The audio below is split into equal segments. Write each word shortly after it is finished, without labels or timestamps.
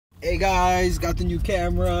Hey guys, got the new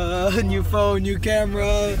camera, new phone, new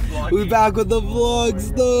camera. We back with the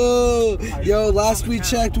vlogs though. Yo, last we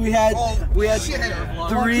checked we had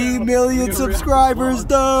 3 million subscribers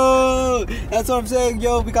though. That's what I'm saying.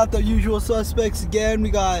 Yo, we got the usual suspects again.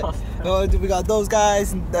 We got those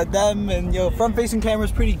guys and them, and yo, front facing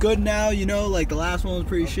camera's pretty good now, you know, like the last one was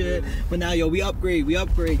pretty shit. But now yo, we upgrade,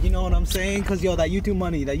 you know what I'm saying? Cause yo, that YouTube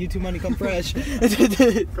money come fresh.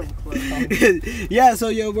 Yeah, so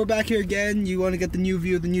yo, we're back here again. You want to get the new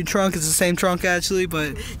view of the new trunk. It's the same trunk actually,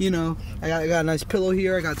 but you know, I got a nice pillow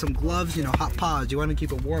here. I got some gloves, you know, hot pods. You want to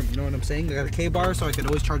keep it warm, you know what I'm saying? I got a K-bar so I can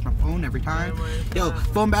always charge my phone every time. Yo,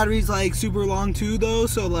 phone battery's like super long too though,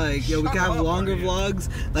 so like yo, we can have longer vlogs.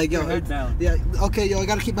 Like yo, yeah, okay, yo, I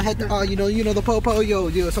gotta keep my head down. You know the popo. Yo,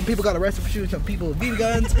 some people got arrested for shooting some people with BB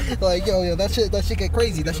guns. Like yo, that shit get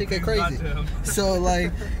crazy. So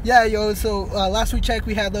like, yeah, yo. So last we checked,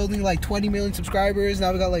 we had only like 20 million subscribers.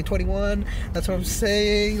 Now we got like 21. That's what I'm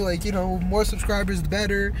saying. Like, you know, more subscribers the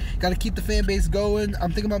better. Gotta keep the fan base going.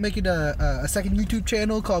 I'm thinking about making a second YouTube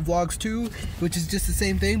channel called Vlogs 2, which is just the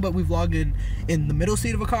same thing, but we vlog in the middle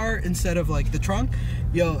seat of a car instead of like the trunk.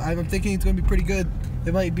 Yo, I'm thinking it's gonna be pretty good.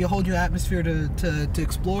 It might be a whole new atmosphere to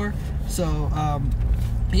explore. So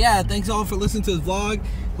yeah, thanks all for listening to this vlog.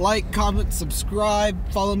 Like, comment,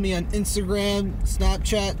 subscribe, follow me on Instagram,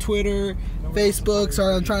 Snapchat, Twitter, Facebook.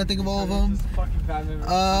 Sorry, I'm trying to think of all of them.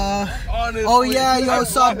 Honestly, oh yeah, yo,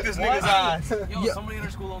 sup? This nigga's ass. Yo, somebody in our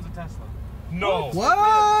school owns a Tesla. No.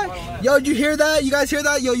 What? Yo, did you hear that? You guys hear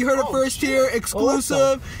that? Yo, you heard it first here,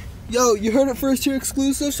 exclusive. Yo, you heard it first here,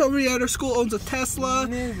 exclusive. Somebody at our school owns a Tesla.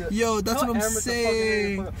 Yo, that's what I'm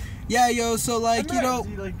saying. Yeah, yo, so like, you know.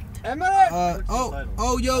 Yo,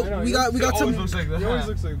 we got some.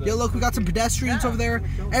 Yo, look, we got some pedestrians over there.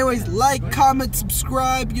 Anyways, like, comment,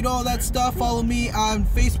 subscribe, you know, all that stuff. Follow me on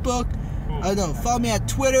Facebook. Follow me at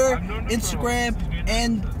Twitter, Instagram,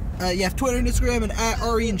 and yeah, Twitter and Instagram, and at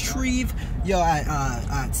Ari and Shreve. Yo, at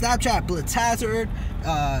Snapchat, Blitz Hazard.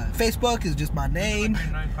 Facebook is just my name.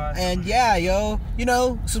 And yeah, yo, you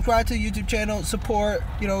know, subscribe to the YouTube channel, support,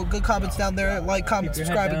 you know, good comments down there, like, comment,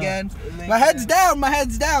 subscribe again. My head's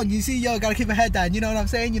down. You see, yo, gotta keep my head down, you know what I'm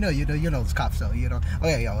saying? You know, it's cops, so, you know.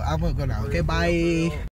 Okay, yo, I'm gonna go now, okay, bye.